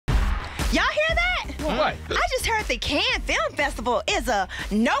Y'all hear that? What? I just heard the Cannes Film Festival is a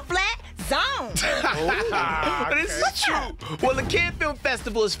no-flat zone. This is true. Well, the Cannes Film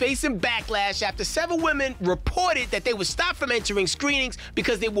Festival is facing backlash after several women reported that they were stopped from entering screenings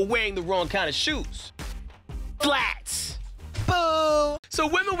because they were wearing the wrong kind of shoes. Flats. Boo! So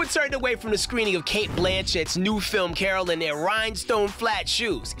women were turned away from the screening of Kate Blanchett's new film Carol in their rhinestone flat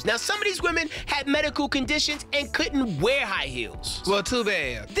shoes. Now, some of these women had medical conditions and couldn't wear high heels. Well, too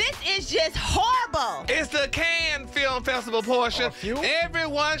bad. This is just horrible. It's the Cannes Film Festival portion.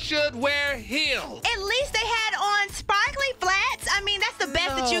 Everyone should wear heels. At least they had on sparkly flats. I mean, that's the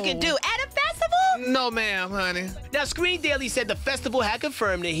best that you can do at a festival. No, ma'am, honey. Now, Screen Daily said the festival had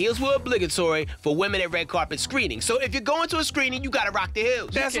confirmed that heels were obligatory for women at red carpet screenings. So if you're going to a screening, you gotta rock the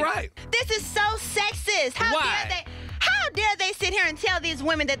heels. That's right. This is so sexist. Why? How dare they sit here and tell these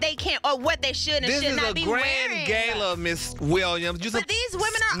women that they can't or what they should and should not be wearing? This is a grand gala, Miss Williams. But these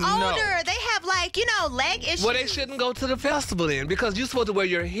women are older. They have, like, you know, leg issues. Well, they shouldn't go to the festival then, because you're supposed to wear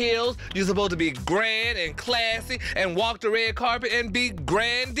your heels. You're supposed to be grand and classy and walk the red carpet and be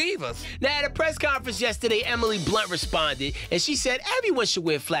grand divas. Now, at a press conference yesterday, Emily Blunt responded, and she said everyone should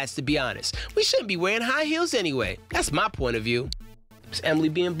wear flats, to be honest. We shouldn't be wearing high heels anyway. That's my point of view. It's Emily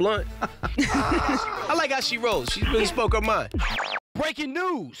being blunt. I like how she rolls. She really spoke her mind. Breaking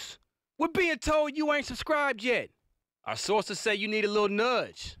news. We're being told you ain't subscribed yet. Our sources say you need a little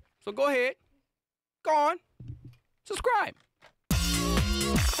nudge. So go ahead. Go on. Subscribe.